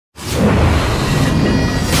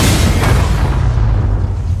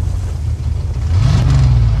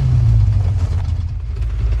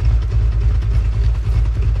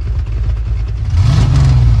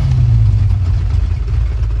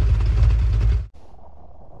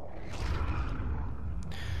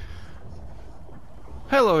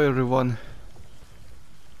Hello everyone,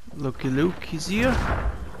 Lucky Luke is here,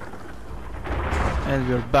 and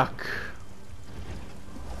we're back,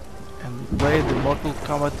 and we play the Mortal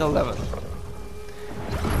Kombat 11.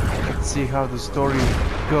 Let's see how the story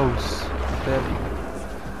goes then.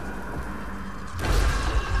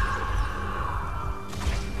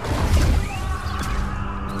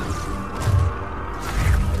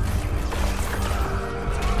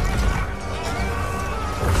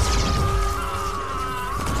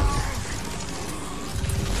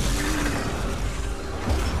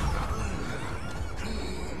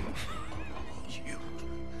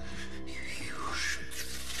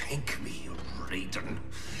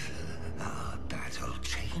 Our battle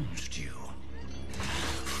changed you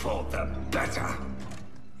for the better.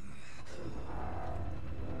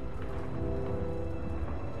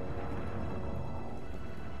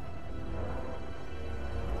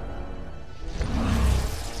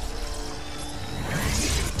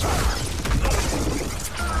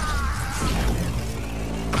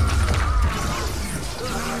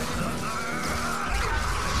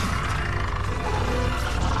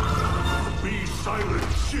 Be silent,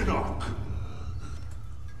 Shinnok!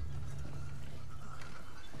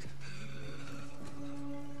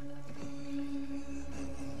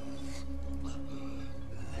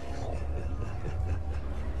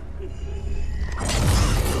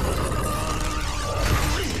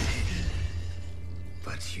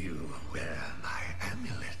 But you wear my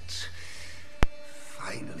amulet.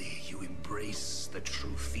 Finally, you embrace the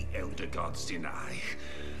truth the Elder Gods deny.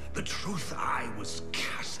 The truth I was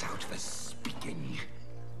cast out for speaking.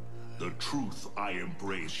 The truth I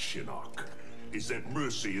embrace, Shinnok, is that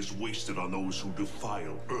mercy is wasted on those who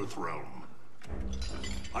defile Earthrealm.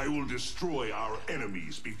 I will destroy our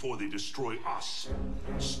enemies before they destroy us,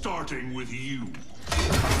 starting with you.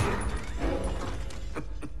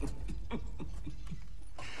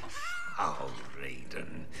 Oh,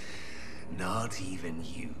 Raiden. Not even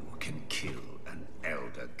you can kill an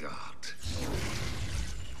Elder God.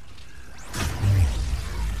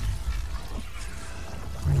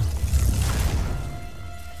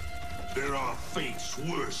 There are fates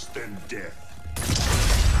worse than death.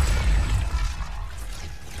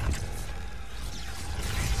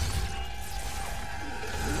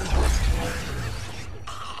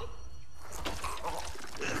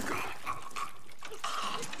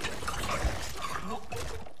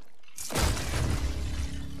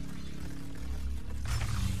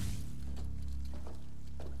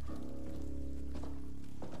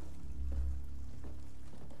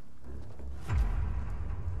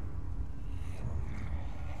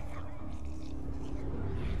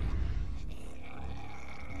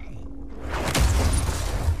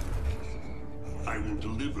 I will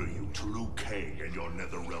deliver you to Liu Kang and your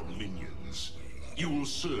Netherrealm minions. You will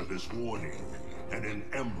serve as warning and an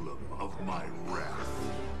emblem of my wrath.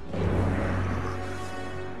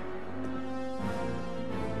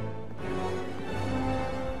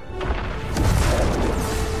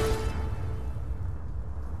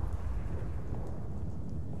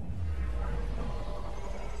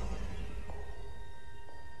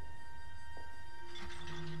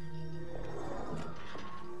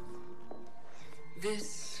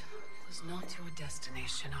 This was not your destiny,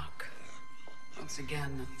 Shinnok. Once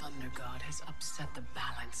again, the Thunder God has upset the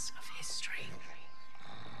balance of history.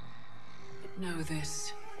 But know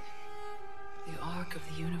this. The arc of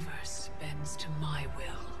the universe bends to my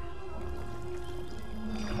will.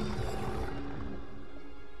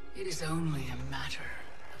 It is only a matter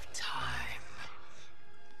of time.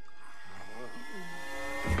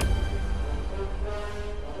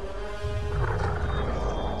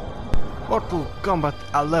 Mortal Kombat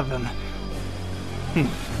 11.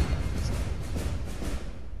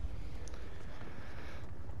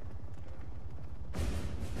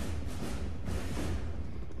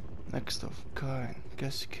 Next of kind,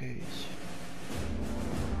 Cassie.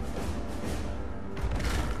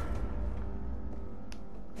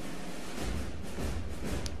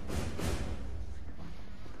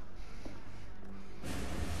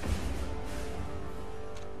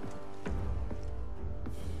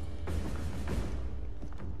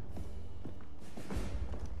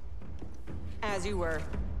 As you were.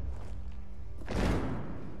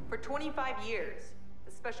 For 25 years,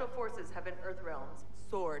 the Special Forces have been Earthrealm's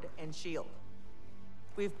sword and shield.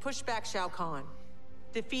 We've pushed back Shao Kahn,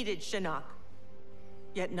 defeated Shinnok,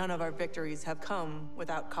 yet none of our victories have come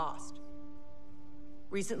without cost.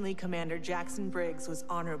 Recently, Commander Jackson Briggs was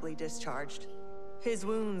honorably discharged. His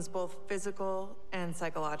wounds, both physical and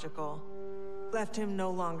psychological, left him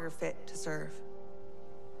no longer fit to serve.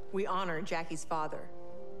 We honor Jackie's father,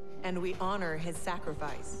 And we honor his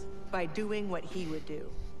sacrifice by doing what he would do.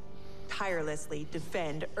 Tirelessly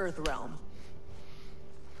defend Earthrealm.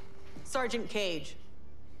 Sergeant Cage,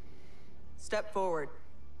 step forward.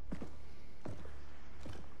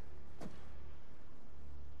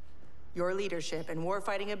 Your leadership and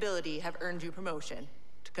warfighting ability have earned you promotion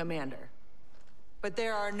to commander. But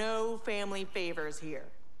there are no family favors here.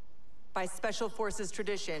 By Special Forces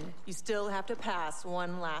tradition, you still have to pass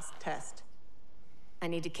one last test. I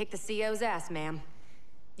need to kick the CO's ass, ma'am.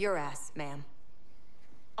 Your ass, ma'am.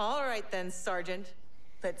 All right then, Sergeant.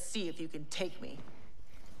 Let's see if you can take me.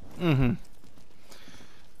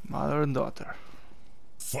 Mother and daughter.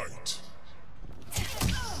 Fight.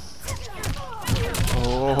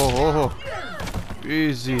 Oh,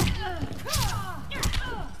 easy.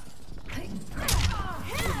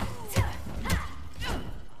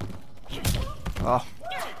 Ah.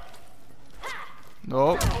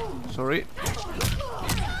 No, sorry.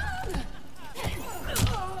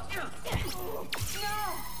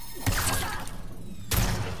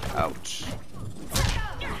 Ouch.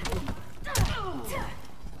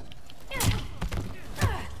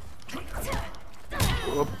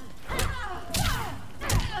 Whoop.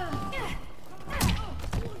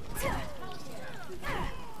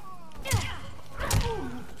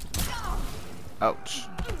 Ouch.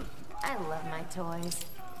 I love my toys.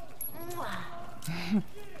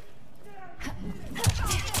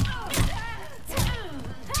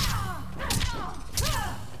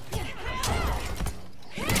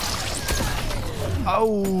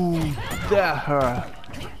 Oh, that hurt.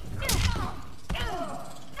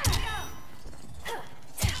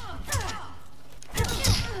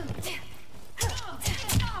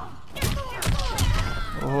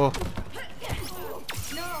 Oh.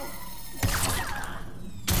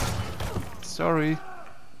 Sorry.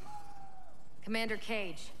 Commander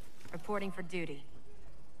Cage, reporting for duty.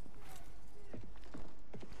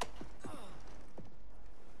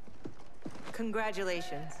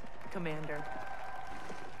 Congratulations, Commander.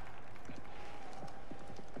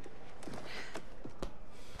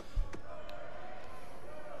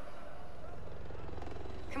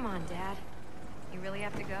 Come on, Dad. You really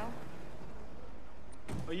have to go?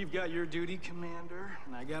 Well, you've got your duty, Commander,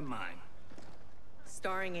 and I got mine.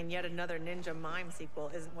 Starring in yet another Ninja Mime sequel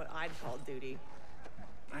isn't what I'd call duty.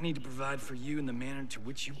 I need to provide for you in the manner to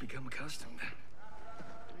which you've become accustomed.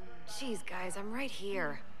 Jeez, guys, I'm right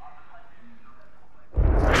here.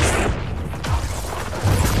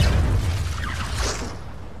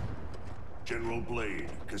 General Blade,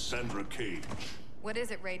 Cassandra Cage. What is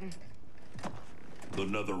it, Raiden? The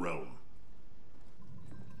Netherrealm.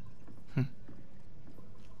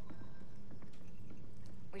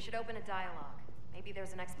 We should open a dialogue. Maybe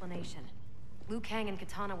there's an explanation. Liu Kang and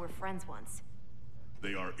Katana were friends once.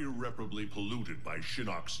 They are irreparably polluted by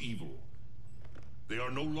Shinnok's evil. They are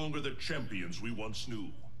no longer the champions we once knew.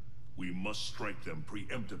 We must strike them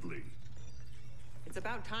preemptively. It's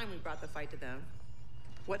about time we brought the fight to them.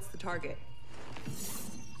 What's the target?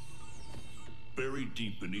 Buried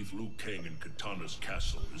deep beneath Liu Kang and Katana's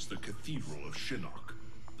castle is the Cathedral of Shinnok,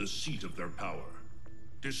 the seat of their power.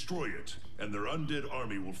 Destroy it, and their undead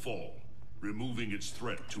army will fall, removing its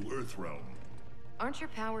threat to Earthrealm. Aren't your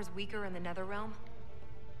powers weaker in the Netherrealm?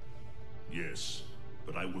 Yes,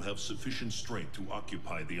 but I will have sufficient strength to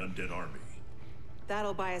occupy the undead army.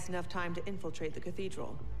 That'll buy us enough time to infiltrate the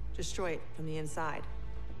cathedral. Destroy it from the inside.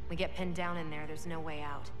 We get pinned down in there, there's no way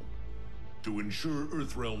out. To ensure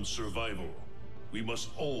Earthrealm's survival, we must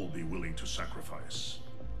all be willing to sacrifice.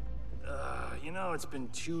 You know, it's been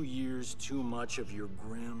 2 years too much of your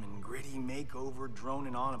grim and gritty makeover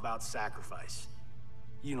droning on about sacrifice.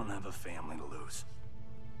 You don't have a family to lose.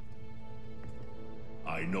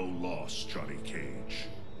 I know loss, Johnny Cage.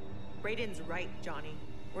 Raiden's right, Johnny.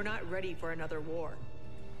 We're not ready for another war.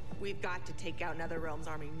 We've got to take out Netherrealm's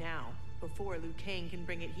army now, before Liu Kang can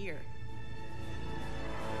bring it here.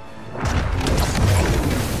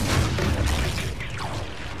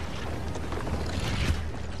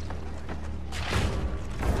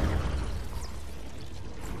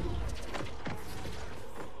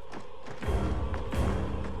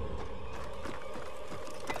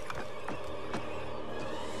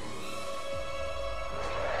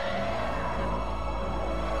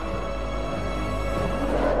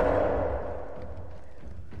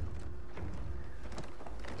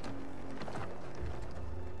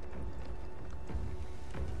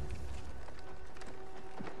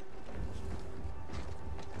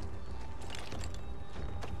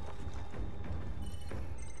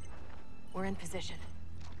 We're in position.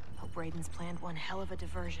 Hope Raiden's planned one hell of a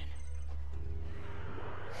diversion.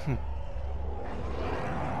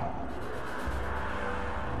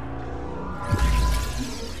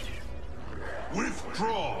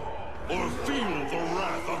 or feel the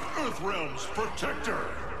wrath of Earthrealm's protector!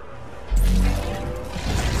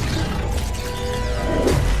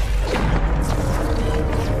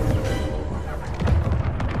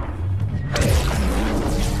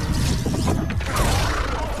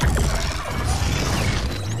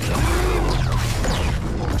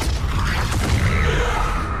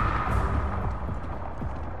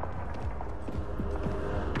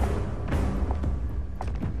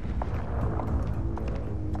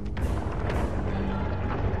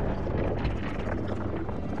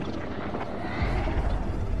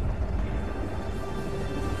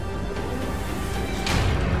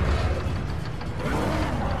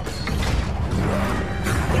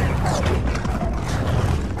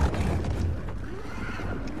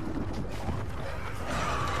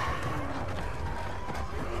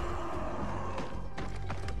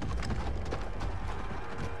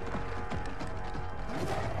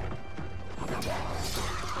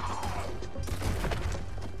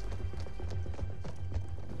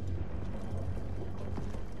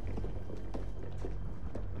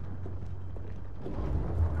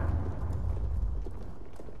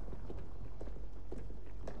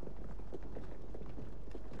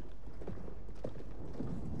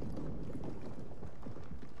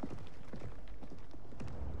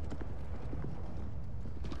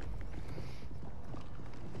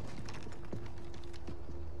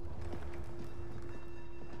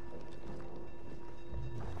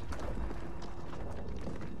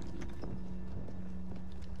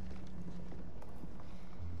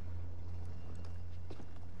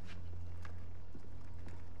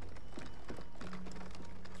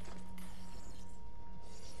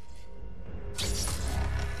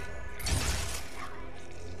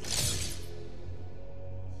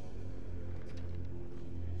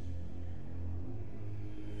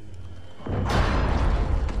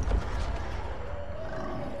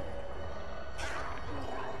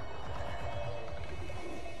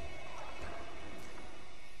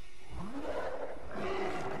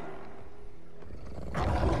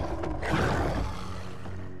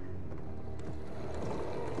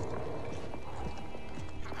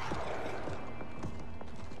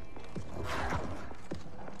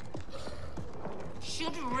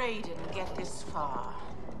 Should Raiden get this far,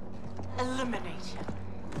 eliminate him.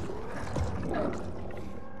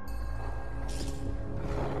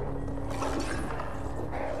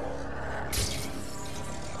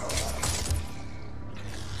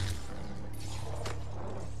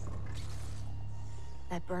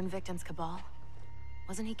 That burn victim's Cabal?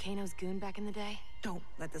 Wasn't he Kano's goon back in the day? Don't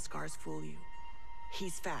let the scars fool you.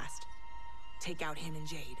 He's fast. Take out him and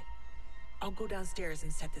Jade. I'll go downstairs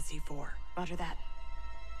and set the C4. Roger that.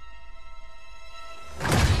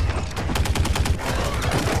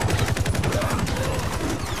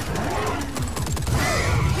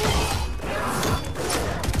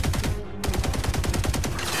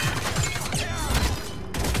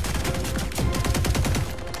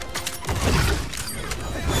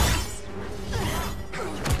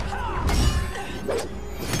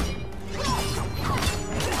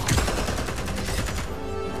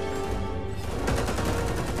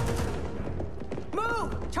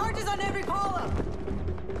 Charges on every column!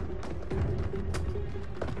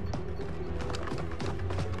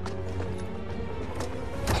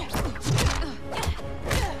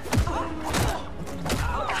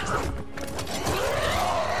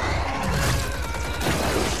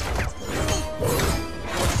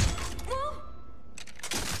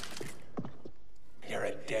 You're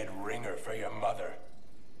a dead ringer for your mother.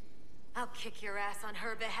 I'll kick your ass on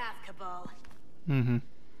her behalf, Cabal. Mm-hmm.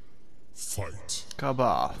 Fight.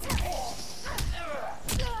 Cabal.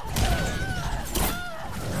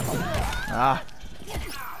 Ah.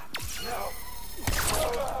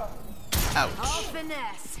 Ouch. All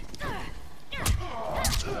finesse.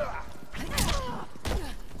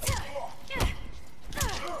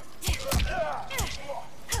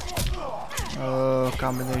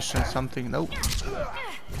 Combination something. Nope.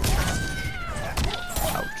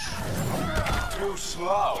 Ouch. Too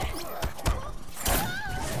slow.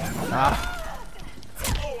 Ah.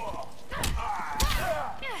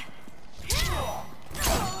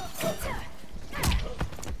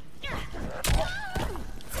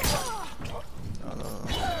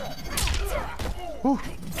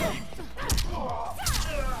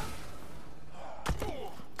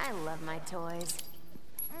 I love my toys.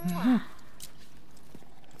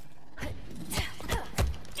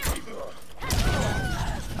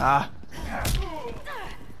 Ah.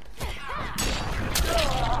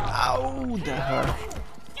 Ow, that hurt.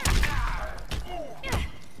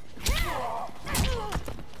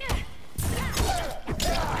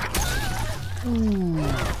 Ooh.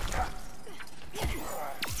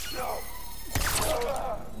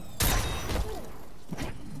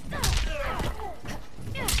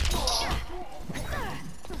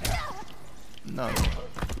 No.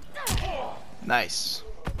 Nice.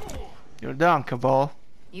 You're done, Cabal.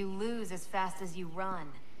 You lose as fast as you run.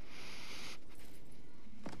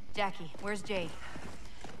 Jackie, where's Jade?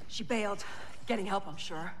 She bailed. Getting help, I'm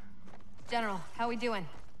sure. General, how we doing?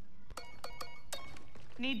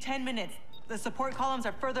 Need 10 minutes. The support columns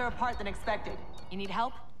are further apart than expected. You need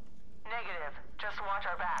help? Negative. Just watch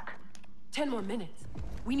our back. 10 more minutes.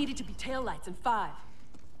 We needed to be taillights in 5.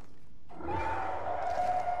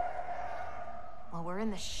 Well, we're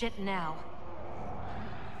in the shit now.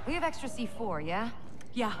 We have extra C4, yeah?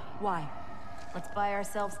 Yeah, why? Let's buy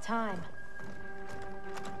ourselves time.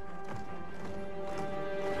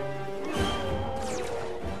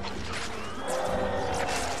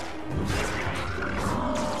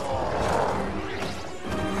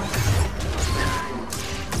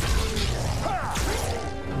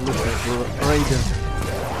 Look at Raiden.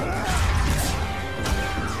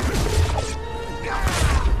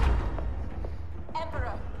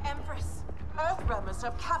 Emperor, Empress, Earthrealmers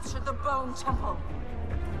have captured the Bone Temple.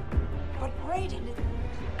 But Raiden...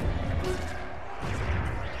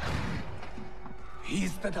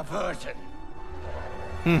 He's the diversion.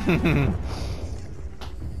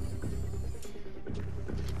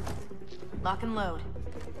 Lock and load.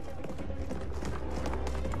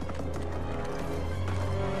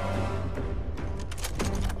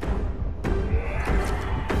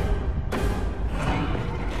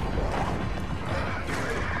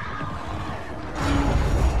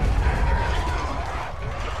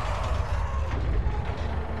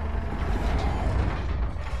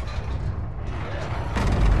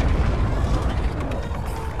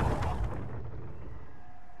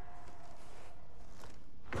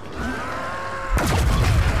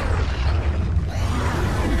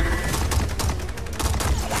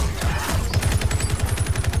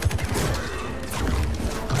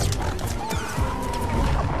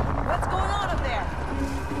 What's going on up there?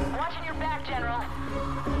 Watching your back, General.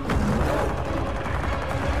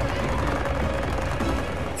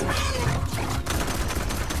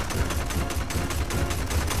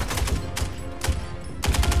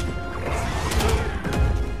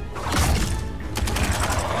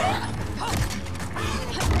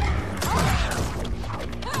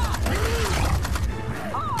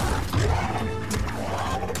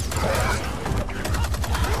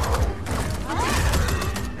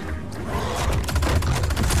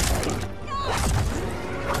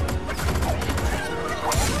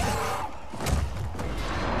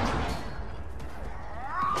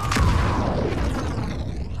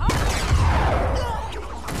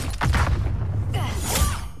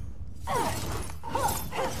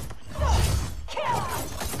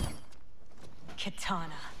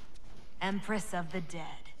 Kitana, Empress of the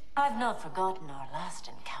Dead. I've not forgotten our last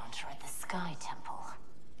encounter at the Sky Temple.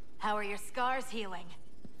 How are your scars healing?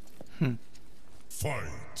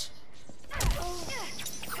 Fight.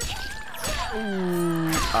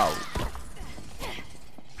 Ow.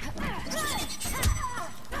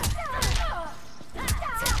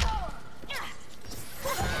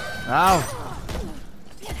 Ow.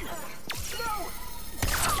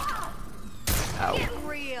 Ow. Get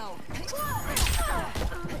real!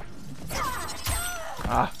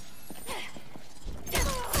 Ah.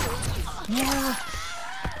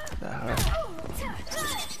 That hurt.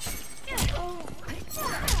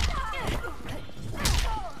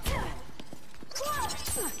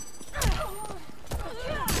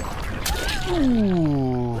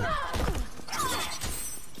 Ooh.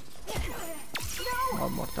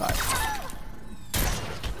 One more time.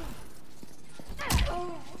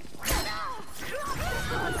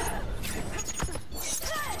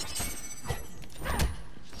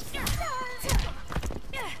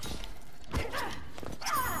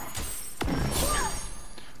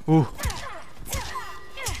 Ooh.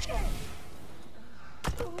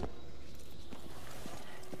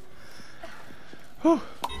 Whew.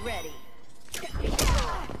 Ready.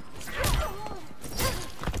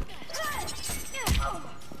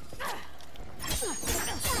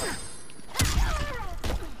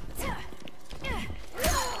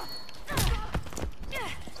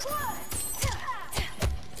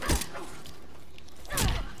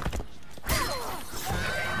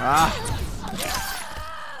 Ah.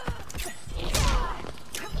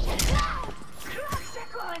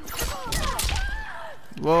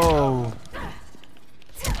 Whoa.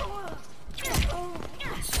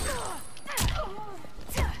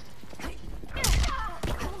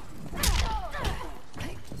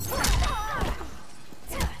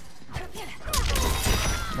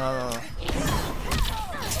 No.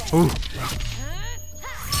 Ooh.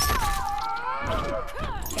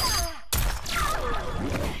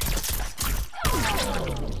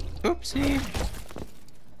 Oopsie.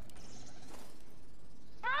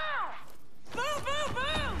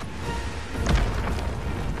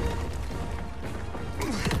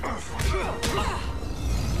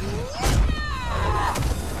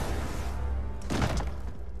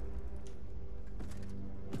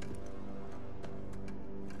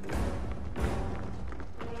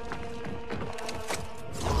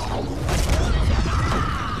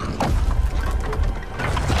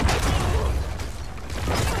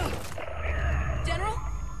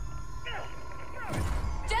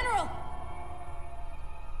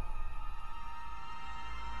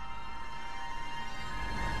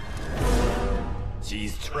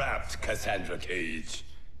 trapped, Cassandra Cage.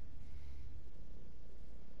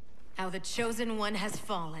 How the Chosen One has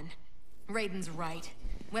fallen. Raiden's right.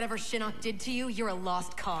 Whatever Shinnok did to you, you're a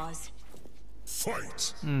lost cause.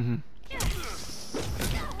 Fight!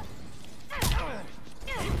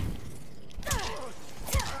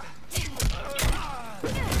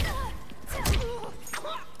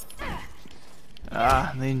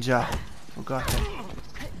 Ah, ninja. Forgot him.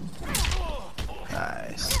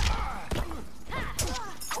 Nice.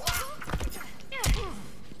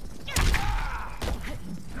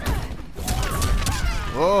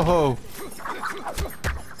 Whoa!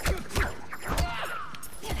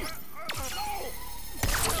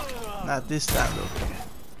 Not this time, though.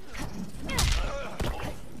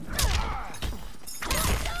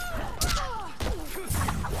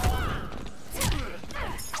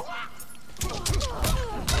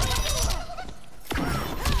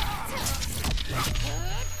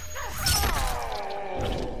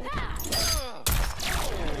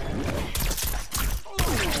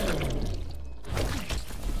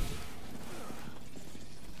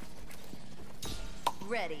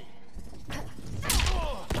 Ready.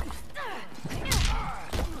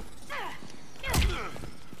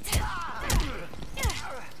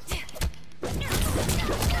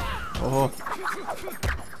 Oh.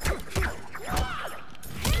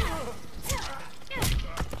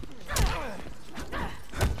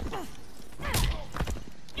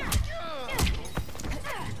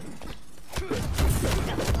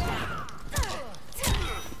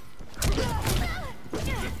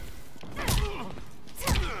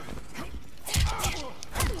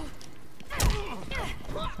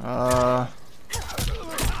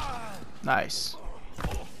 Nice.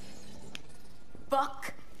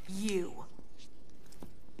 Fuck you.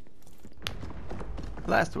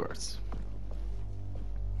 Last words.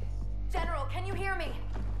 General, can you hear me?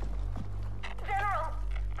 General!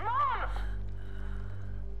 Mom!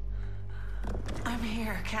 I'm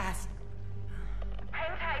here, Cass.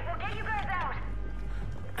 Hang tight, we'll get you guys out.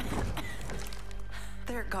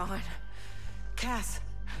 They're gone. Cass.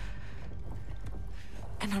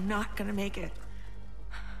 And I'm not gonna make it.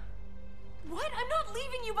 What? I'm not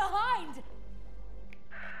leaving you behind!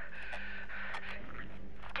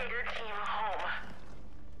 Get your team home.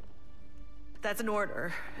 That's an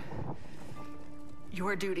order.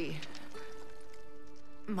 Your duty.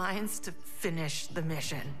 Mine's to finish the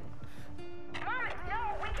mission. Mom,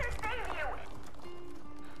 no, we can save you!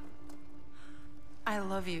 I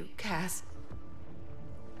love you, Cass.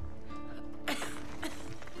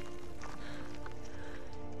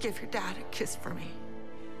 Give your dad a kiss for me.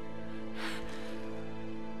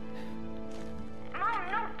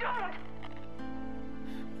 Mom, no, don't!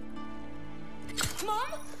 Mom?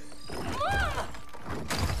 Mom!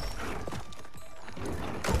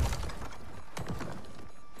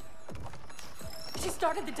 She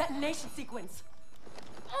started the detonation sequence.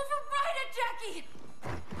 Override it, Jackie!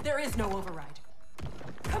 There is no override.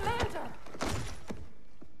 Commander!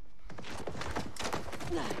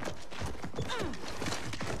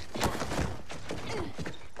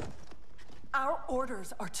 Our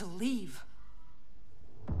orders are to leave.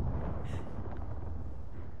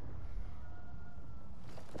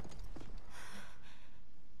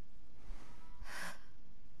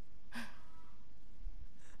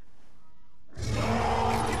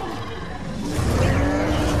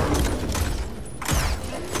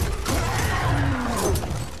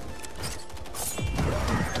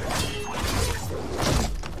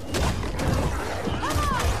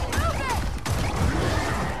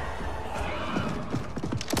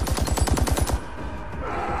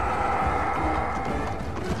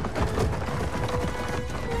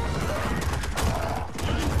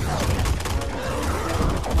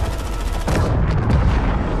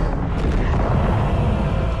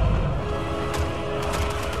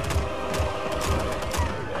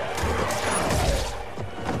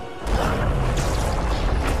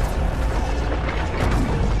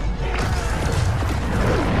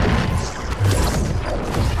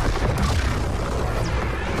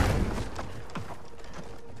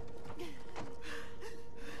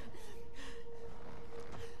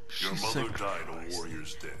 Your mother died a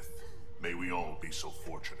warrior's death. May we all be so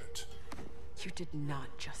fortunate. You did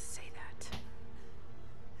not just say that.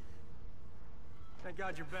 Thank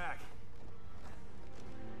God you're back.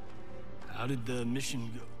 How did the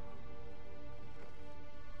mission go?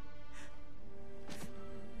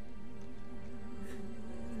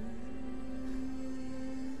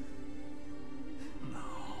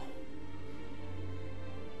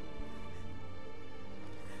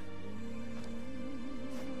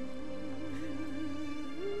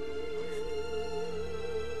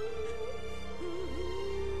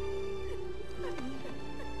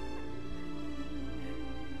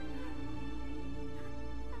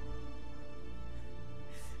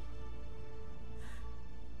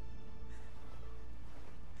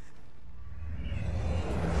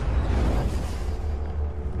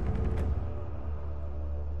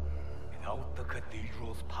 the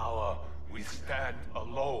cathedral's power, we stand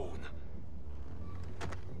alone.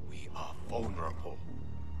 We are vulnerable.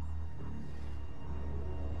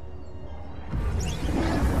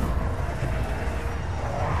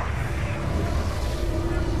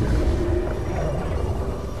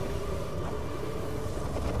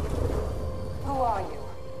 Who are you?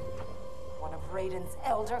 One of Raiden's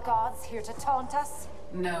elder gods here to taunt us?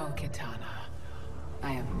 No, Kitana.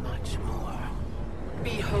 I am much more.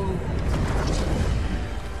 Behold!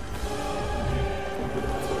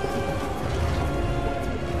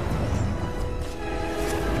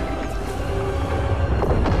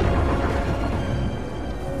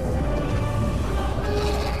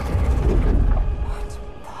 What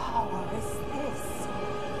power is this?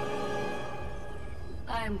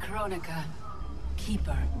 I am Kronika,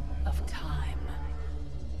 keeper of time.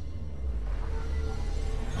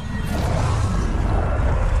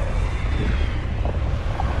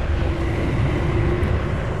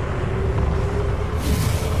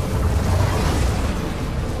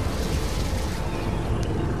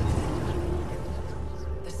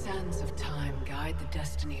 The sands of time guide the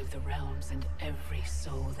destiny of the realms and every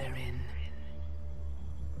soul therein.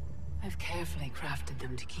 I've carefully crafted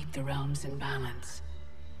them to keep the realms in balance.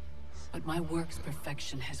 But my work's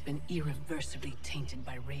perfection has been irreversibly tainted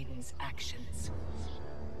by Raiden's actions.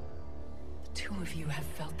 The two of you have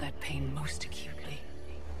felt that pain most acutely.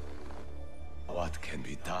 What can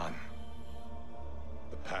be done?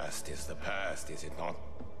 The past is the past, is it not?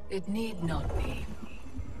 It need not be.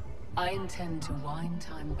 I intend to wind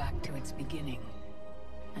time back to its beginning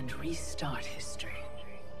and restart history.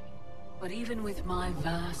 But even with my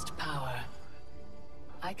vast power,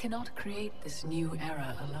 I cannot create this new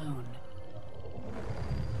era alone.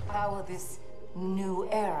 How will this new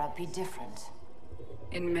era be different?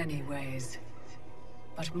 In many ways.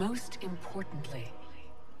 But most importantly,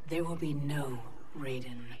 there will be no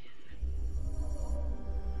Raiden.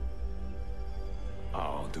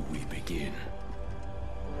 How do we begin?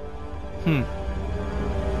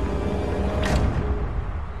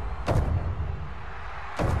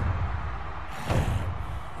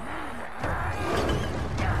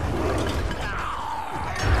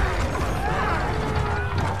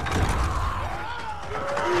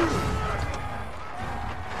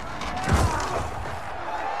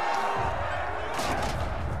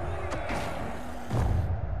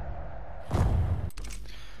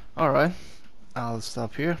 Alright, I'll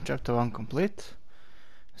stop here. Chapter 1 complete.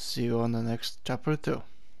 See you on the next chapter 2.